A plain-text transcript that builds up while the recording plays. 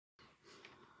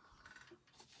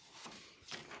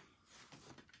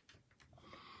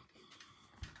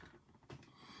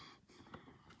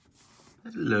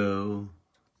Hello.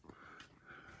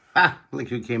 Ah, look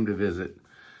who came to visit.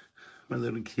 My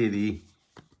little kitty.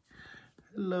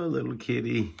 Hello, little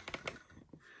kitty.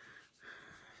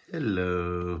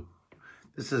 Hello.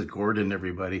 This is Gordon,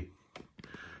 everybody.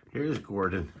 Here's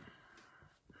Gordon.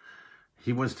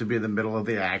 He wants to be in the middle of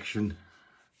the action.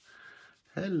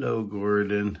 Hello,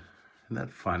 Gordon. Isn't that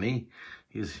funny?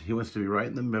 He wants to be right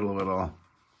in the middle of it all.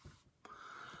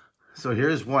 So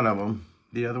here's one of them.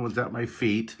 The other one's at my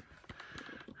feet.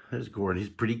 There's Gordon. He's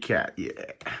a pretty cat. Yeah.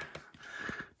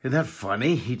 Isn't that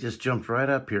funny? He just jumped right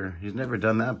up here. He's never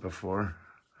done that before.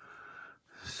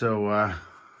 So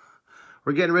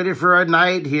we're getting ready for our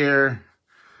night here.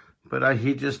 But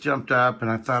he just jumped up,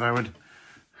 and I thought I would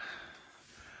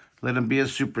let him be a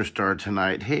superstar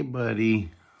tonight. Hey,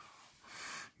 buddy.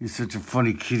 You're such a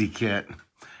funny kitty cat.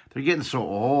 They're getting so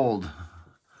old.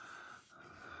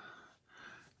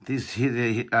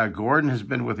 Gordon has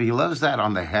been with me. He loves that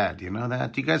on the head. You know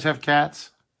that? Do you guys have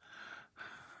cats?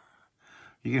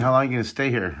 How long are you going to stay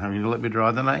here? Are you going to let me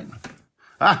draw tonight?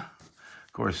 Ah!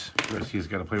 Of course he's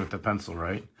got to play with the pencil,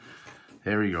 right?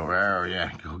 There we go. Oh,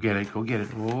 yeah. Go get it. Go get it.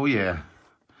 Oh, yeah.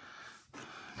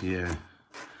 Yeah. Isn't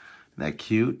that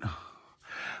cute?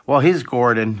 Well, he's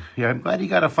Gordon. Yeah, I'm glad you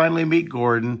got to finally meet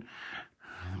Gordon.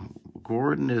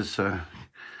 Gordon is,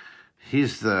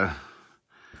 he's the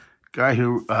guy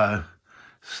who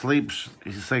sleeps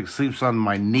on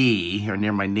my knee, or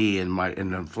near my knee, and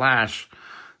the Flash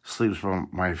sleeps on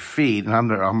my feet, and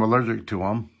I'm allergic to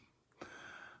him.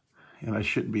 And I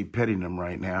shouldn't be petting him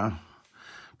right now,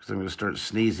 because I'm going to start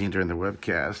sneezing during the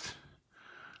webcast.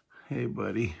 Hey,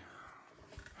 buddy.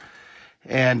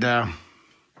 And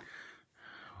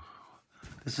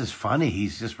this is funny.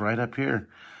 He's just right up here.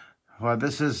 Well,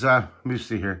 this is, let me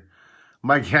see here.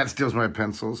 My cat steals my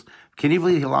pencils. Can you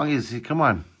believe how long he's, come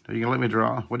on. Are you going to let me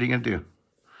draw? What are you going to do?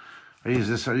 You're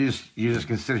just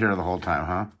going to sit here the whole time,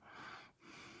 huh?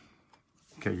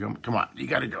 Okay, come on. You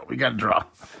got to go. We got to draw.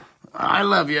 I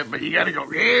love you, but you got to go.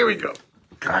 Here we go.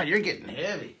 God, you're getting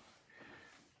heavy.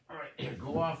 All right, here,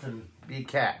 go off and be a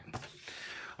cat.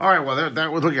 All right, well,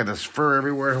 look at this fur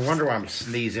everywhere. I wonder why I'm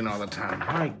sneezing all the time.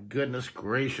 My goodness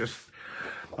gracious.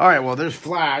 All right, well, there's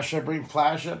Flash. I bring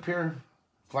Flash up here.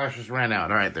 Flash just ran out.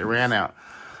 All right, they ran out.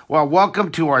 Well,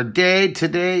 welcome to our day.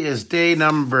 Today is day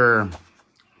number...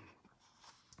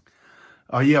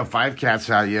 Oh, you have 5 cats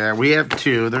out. Yeah, we have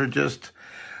 2. They're just...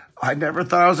 I never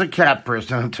thought I was a cat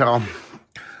person until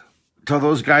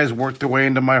those guys worked their way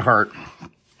into my heart.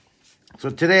 So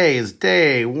today is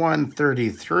day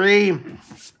 133.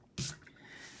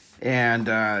 And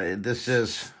this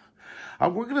is...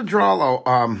 we're going to draw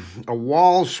a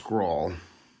wall scroll.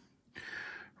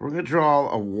 We're going to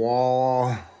draw a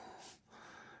wall,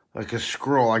 like a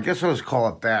scroll. I guess I'll just call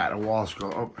it that, a wall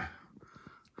scroll. Oh.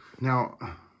 Now,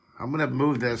 I'm going to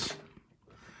move this.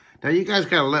 Now, you guys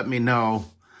got to let me know.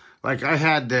 Like, I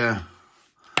had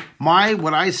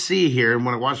what I see here, and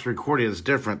when I watch the recording, is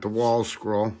different, the wall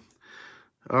scroll.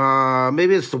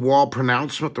 Maybe it's the wall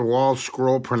pronouncement, the wall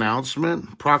scroll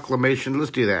pronouncement. Proclamation, let's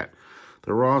do that.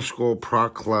 The wall scroll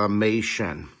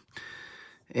proclamation.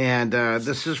 And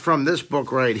this is from this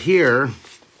book right here.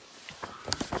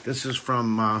 This is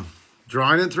from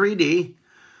Drawing in 3D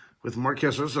with Mark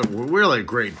Kistler. It's a really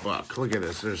great book. Look at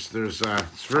this. It's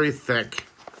very thick,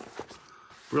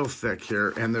 real thick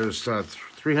here. And there's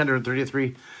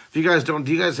 333. If you guys do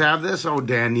you guys have this? Oh,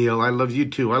 Daniel, I love you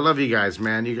too. I love you guys,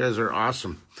 man. You guys are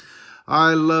awesome.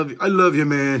 I love you,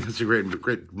 man. It's a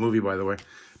great movie, by the way.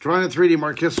 Drawing in 3D,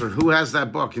 Mark Kistler. Who has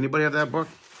that book? Anybody have that book?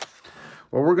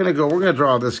 Well, we're gonna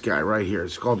draw this guy right here.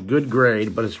 It's called Good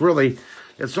Grade, but it's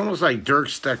almost like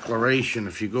Dirk's Declaration.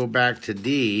 If you go back to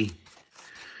D,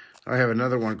 I have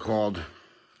another one called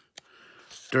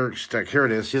Dirk's Here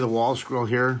it is. See the wall scroll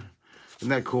here? Isn't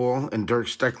that cool? And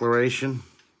Dirk's Declaration.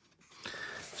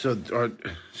 So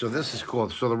this is cool.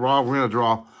 So we're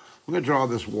gonna draw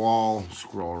this wall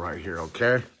scroll right here,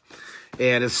 okay?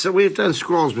 And we've done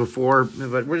scrolls before,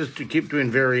 but we're just to keep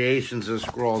doing variations of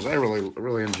scrolls. I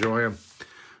really enjoy them.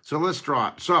 So let's draw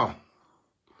it. So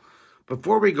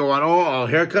before we go on, oh,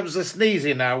 here comes the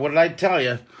sneezing now. What did I tell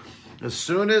you? As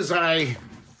soon as I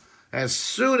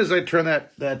turn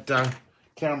that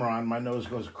camera on, my nose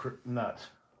goes nuts.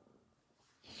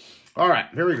 All right,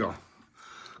 here we go.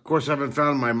 Of course, I haven't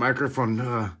found my microphone.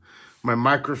 That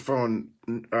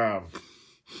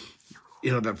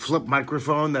flip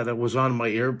microphone that was on my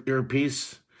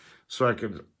earpiece, so I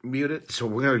could mute it. So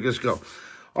we're gonna just go.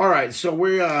 All right, so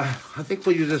I think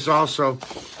we'll use this also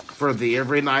for the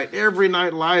every night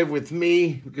live with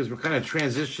me, because we're kind of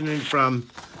transitioning from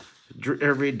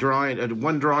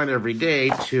one drawing every day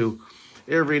to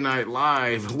every night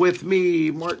live with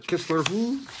me, Mark Kistler.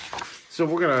 So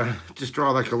we're going to just draw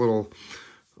like a little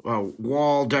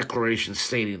wall declaration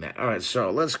stating that. All right, so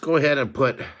let's go ahead and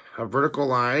put a vertical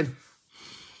line.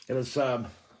 And it's... I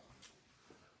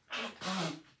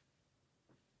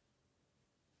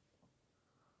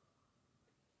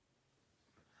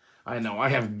know, I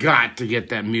have got to get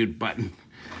that mute button.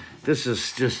 This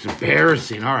is just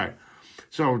embarrassing. All right.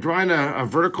 So drawing a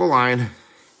vertical line,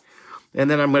 and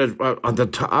then I'm going to, on the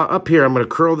top, up here, I'm going to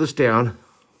curl this down.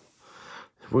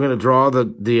 We're going to draw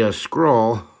the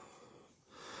scroll,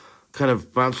 kind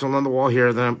of bouncing along the wall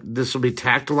here. Then this will be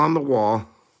tacked along the wall,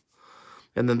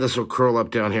 and then this will curl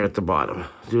up down here at the bottom.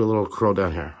 Do a little curl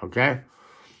down here, okay?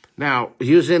 Now,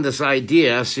 using this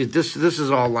idea, see, this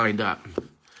is all lined up.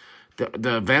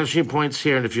 The vanishing points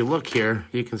here, and if you look here,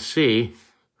 you can see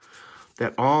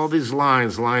that all these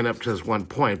lines line up to this one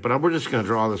point. But we're just going to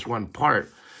draw this one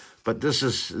part. But this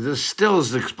still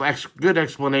is a good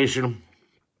explanation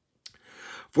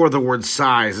for the word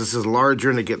size. This is larger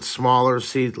and it gets smaller.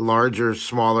 See, larger,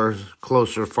 smaller,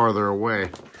 closer, farther away.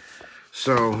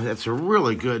 So it's a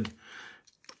really good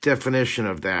definition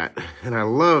of that. And I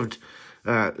loved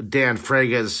Dan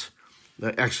Frega's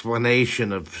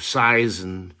explanation of size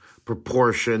and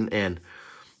proportion and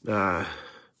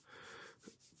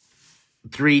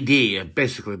 3D,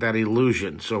 basically that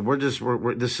illusion. So we're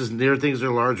this is near things are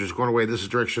larger, it's going away. This is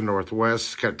direction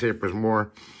northwest, kind of tapers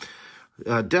more,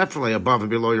 definitely above and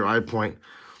below your eye point.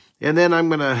 And then I'm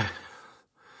gonna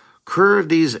curve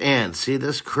these ends. See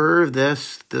this curve,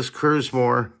 this curves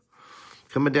more.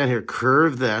 Coming down here,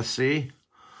 curve this. See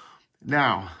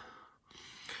now.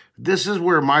 This is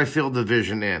where my field of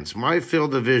vision ends. My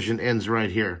field of vision ends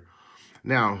right here.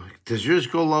 Now, does yours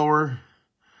go lower?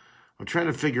 I'm trying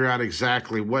to figure out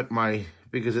exactly what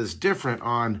because it's different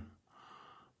on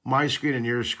my screen and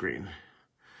your screen.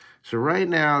 So right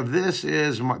now, this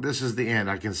is the end.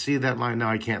 I can see that line.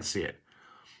 Now I can't see it.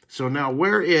 So now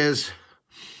where is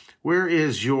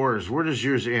yours? Where does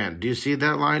yours end? Do you see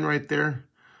that line right there?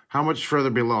 How much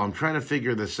further below? I'm trying to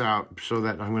figure this out so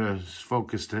that I'm going to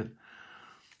focus it.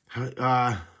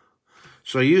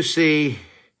 So you see,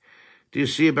 do you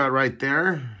see about right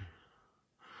there?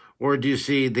 Or do you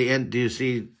see the end? Do you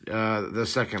see the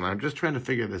second line? I'm just trying to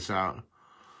figure this out.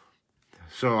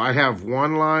 So I have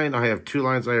one line, I have two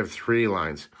lines, I have three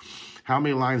lines. How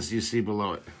many lines do you see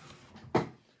below it?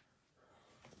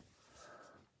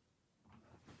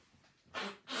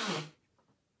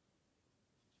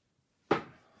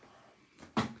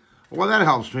 Well, that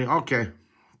helps me. Okay.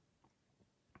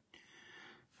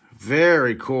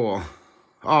 Very cool.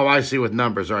 Oh, I see with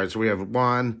numbers. All right, so we have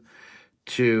 1,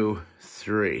 2,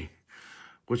 3.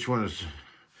 Which one is...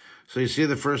 So you see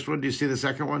the first one? Do you see the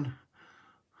second one?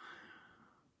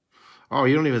 Oh,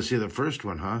 you don't even see the first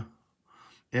one, huh?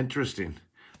 Interesting.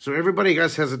 So everybody,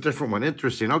 guys, has a different one.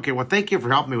 Interesting. Okay, well, thank you for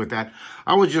helping me with that.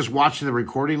 I was just watching the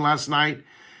recording last night,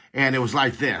 and it was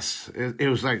like this. It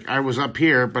was like I was up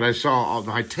here, but I saw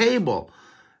my table,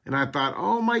 and I thought,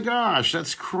 oh, my gosh,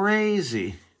 that's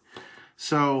crazy.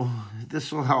 So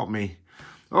this will help me.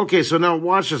 Okay, so now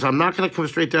watch this. I'm not going to come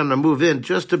straight down and move in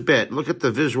just a bit. Look at the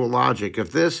visual logic.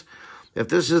 If this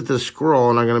is the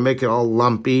scroll, and I'm going to make it all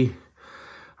lumpy,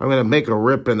 I'm going to make a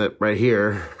rip in it right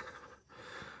here.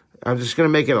 I'm just going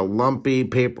to make it a lumpy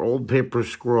old paper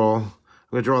scroll. I'm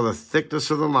going to draw the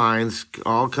thickness of the lines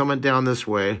all coming down this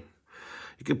way.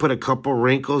 You can put a couple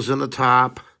wrinkles in the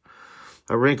top.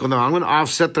 A wrinkle. No, I'm going to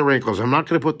offset the wrinkles. I'm not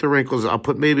going to put the wrinkles. I'll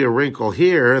put maybe a wrinkle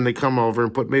here, and they come over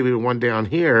and put maybe one down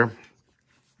here.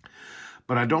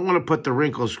 But I don't want to put the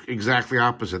wrinkles exactly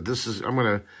opposite. I'm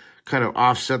going to kind of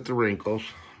offset the wrinkles.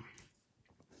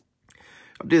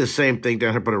 I'll do the same thing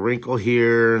down here. Put a wrinkle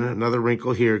here, and another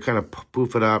wrinkle here, kind of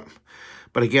poof it up.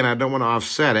 But again, I don't want to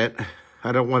offset it.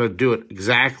 I don't want to do it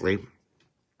exactly.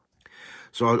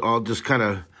 So I'll just kind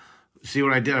of see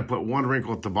what I did. I put one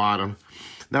wrinkle at the bottom.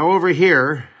 Now over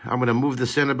here, I'm going to move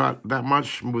this in about that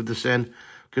much. Move this in.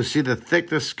 Because see, the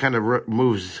thickness kind of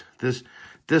moves. This,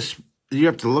 you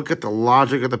have to look at the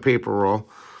logic of the paper roll.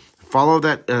 Follow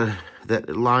that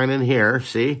line in here,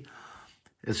 see?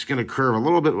 It's going to curve a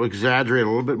little bit, exaggerate a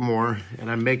little bit more,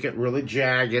 and I make it really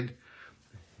jagged.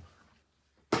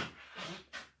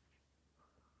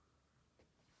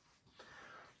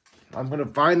 I'm going to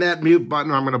find that mute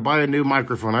button, or I'm going to buy a new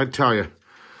microphone, I tell you.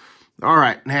 All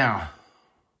right, now,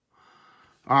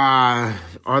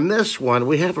 on this one,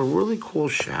 we have a really cool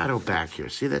shadow back here.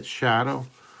 See that shadow?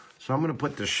 So I'm going to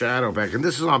put the shadow back. And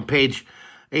this is on page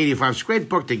 85. It's a great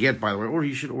book to get, by the way. Or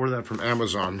you should order that from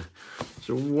Amazon. It's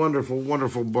a wonderful,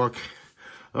 wonderful book.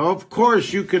 Of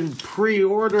course, you can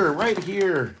pre-order right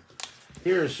here.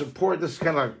 here, support. This is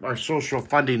kind of like our social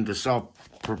funding to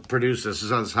self-produce this.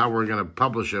 This is how we're going to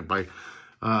publish it by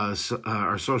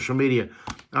our social media.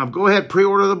 Go ahead,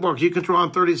 pre-order the book. You can draw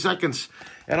in 30 seconds.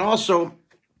 And also,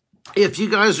 if you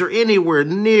guys are anywhere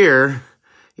near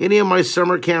any of my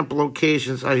summer camp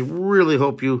locations, I really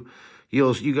hope you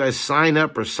guys sign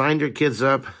up or sign your kids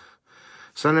up.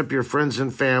 Sign up your friends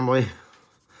and family.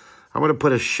 I'm going to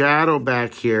put a shadow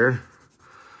back here.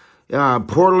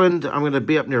 Portland, I'm going to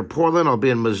be up near Portland. I'll be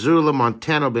in Missoula,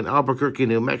 Montana. I'll be in Albuquerque,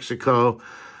 New Mexico.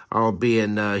 I'll be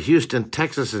in Houston,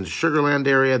 Texas, and Sugar Land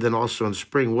area. Then also in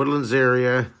Spring Woodlands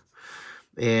area.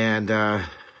 And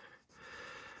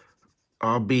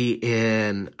I'll be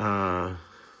in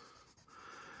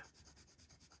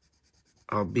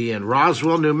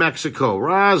Roswell, New Mexico.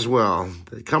 Roswell.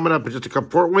 Coming up in just a couple.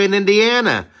 Fort Wayne,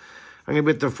 Indiana. I'm going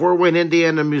to be at the Fort Wayne,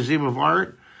 Indiana Museum of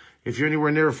Art. If you're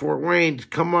anywhere near Fort Wayne,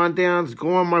 come on down.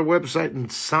 Go on my website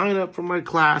and sign up for my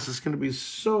class. It's going to be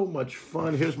so much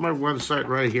fun. Here's my website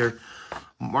right here,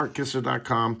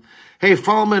 markkistler.com. Hey,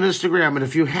 follow me on Instagram. And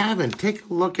if you haven't, take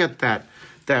a look at that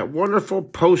wonderful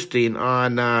posting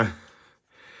on,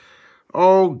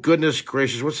 oh, goodness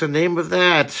gracious. What's the name of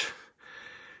that?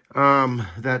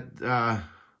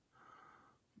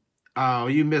 Oh,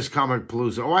 you missed Comic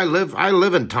Palooza. Oh, I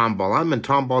live in Tomball. I'm in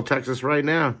Tomball, Texas right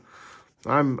now.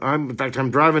 In fact,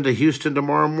 I'm driving to Houston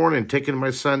tomorrow morning, taking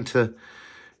my son to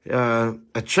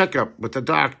a checkup with the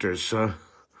doctors.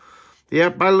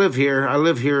 Yep, I live here. I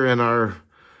live here in our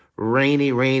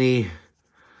rainy,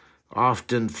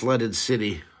 often flooded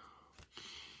city.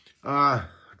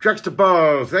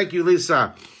 Juxtapose. Thank you,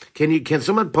 Lisa. Can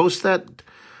someone post that?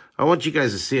 I want you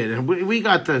guys to see it. And we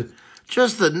got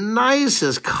just the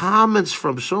nicest comments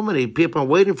from so many people. I'm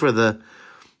waiting for the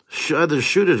other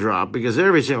shoe to drop because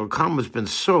every single comment's been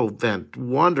so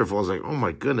wonderful. I was like, oh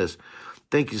my goodness,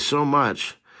 thank you so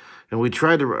much. And we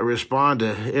tried to respond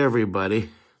to everybody.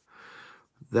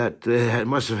 That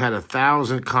must have had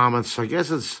 1,000 comments. I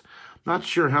guess it's not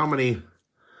sure how many.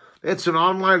 It's an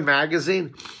online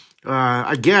magazine.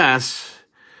 I guess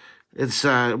it's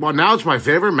well, now it's my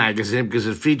favorite magazine because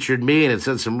it featured me and it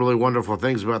said some really wonderful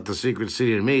things about the Secret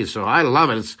City and me. So I love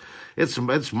it.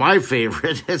 It's my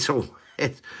favorite.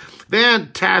 It's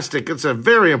fantastic. It's a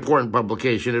very important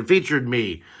publication. It featured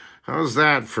me. How's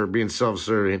that for being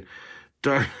self-serving?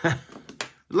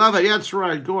 Love it. Yeah, that's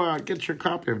right. Go out, get your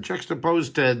copy of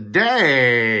Juxtapose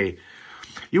today.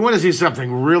 You want to see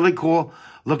something really cool?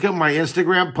 Look at my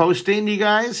Instagram posting, you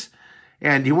guys.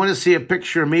 And you want to see a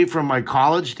picture of me from my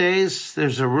college days?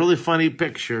 There's a really funny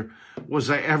picture.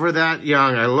 Was I ever that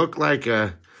young? I look like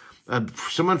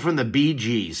someone from the Bee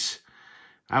Gees.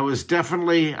 I was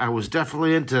definitely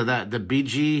into that, the Bee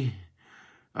Gees.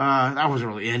 I wasn't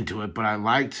really into it, but I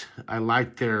liked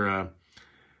their,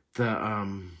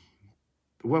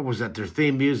 what was that, their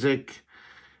theme music.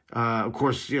 Of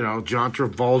course, you know, John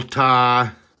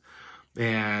Travolta.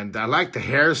 And I like the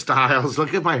hairstyles.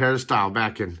 Look at my hairstyle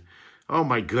back in, oh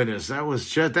my goodness, that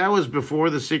was before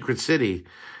the Secret City.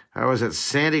 I was at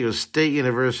San Diego State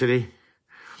University.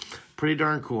 Pretty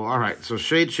darn cool. All right, so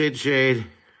shade.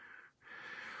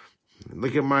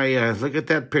 Look at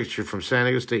that picture from San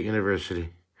Diego State University.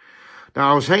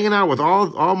 Now, I was hanging out with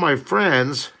all my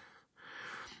friends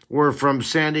were from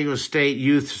San Diego State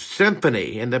Youth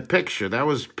Symphony in the picture. That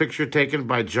was a picture taken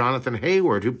by Jonathan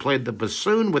Hayward, who played the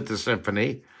bassoon with the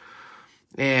symphony.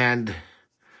 And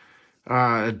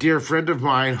a dear friend of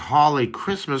mine, Holly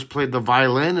Christmas, played the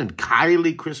violin, and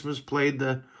Kylie Christmas played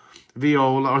the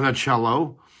viola or the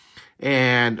cello.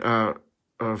 And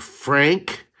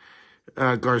Frank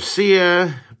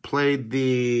Garcia played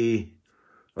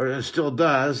or still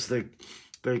does, the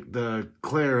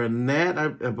clarinet, I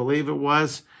believe it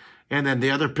was. And then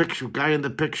the other guy in the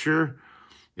picture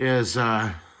is, he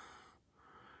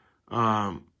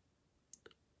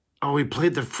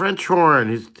played the French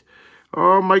horn.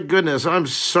 Oh my goodness, I'm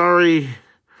sorry.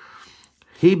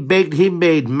 He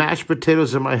made mashed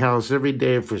potatoes in my house every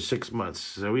day for 6 months.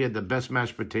 So we had the best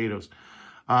mashed potatoes.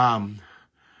 Oh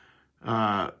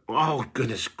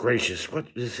goodness gracious, what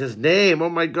is his name? Oh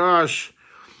my gosh.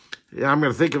 Yeah, I'm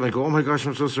going to think of it and go, oh my gosh,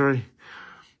 I'm so sorry.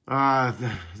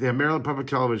 The Maryland Public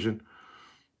Television.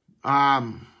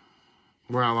 Well,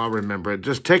 I'll remember it.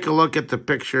 Just take a look at the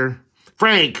picture.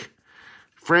 Frank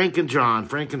and John.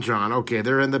 Okay,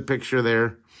 they're in the picture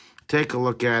there. Take a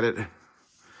look at it.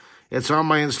 It's on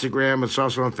my Instagram. It's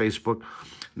also on Facebook.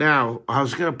 Now, I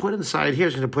was going to put inside here, I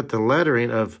was going to put the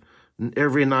lettering of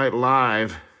Every Night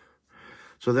Live.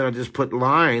 So then I just put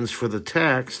lines for the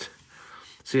text.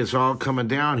 See, it's all coming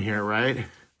down here, right?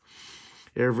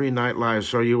 Every Night Live.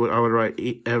 So I would write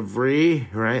every,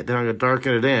 right? Then I'm going to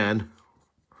darken it in.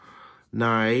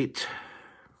 night.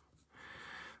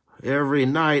 Every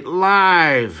night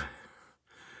live.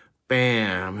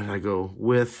 Bam. And I go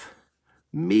with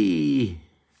me.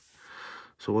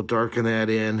 So we'll darken that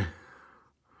in.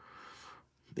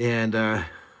 And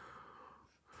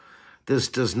this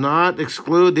does not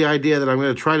exclude the idea that I'm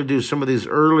going to try to do some of these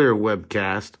earlier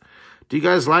webcasts. Do you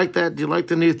guys like that? Do you like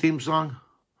the new theme song?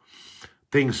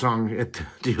 Theme song.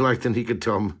 Do you like the, you can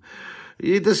tell them,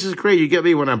 this is great. You get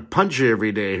me when I'm punchy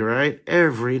every day, right?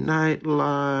 Every night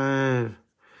live.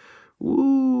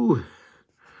 Woo.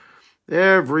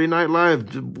 Every night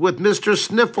live with Mr.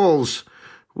 Sniffles,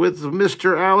 with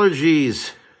Mr.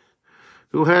 Allergies,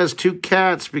 who has 2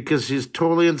 cats because he's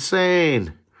totally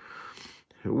insane.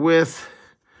 With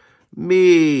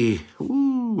me.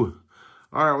 Woo.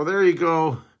 All right, well, there you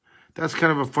go. That's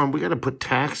kind of a fun. We got to put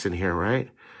tacks in here, right?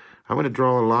 I'm going to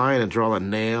draw a line and draw a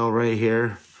nail right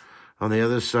here. On the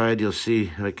other side, you'll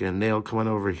see like a nail coming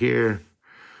over here.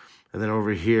 And then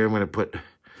over here, I'm going to put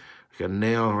like a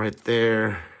nail right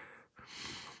there.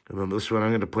 And then this one, I'm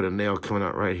going to put a nail coming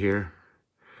out right here.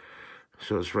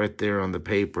 So it's right there on the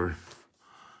paper.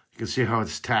 You can see how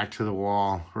it's tacked to the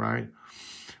wall, right?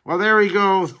 Well, there we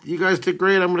go. You guys did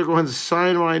great. I'm going to go ahead and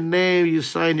sign my name. You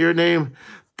signed your name.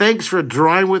 Thanks for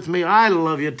drawing with me. I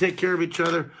love you. Take care of each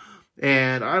other.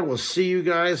 And I will see you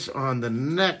guys on the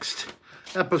next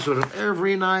episode of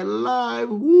Every Night Live.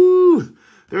 Woo!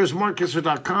 There's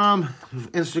MarkKistler.com.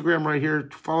 Instagram right here.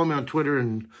 Follow me on Twitter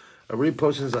and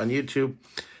repost on YouTube.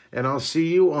 And I'll see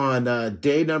you on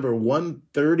day number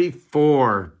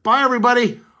 134. Bye,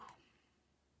 everybody.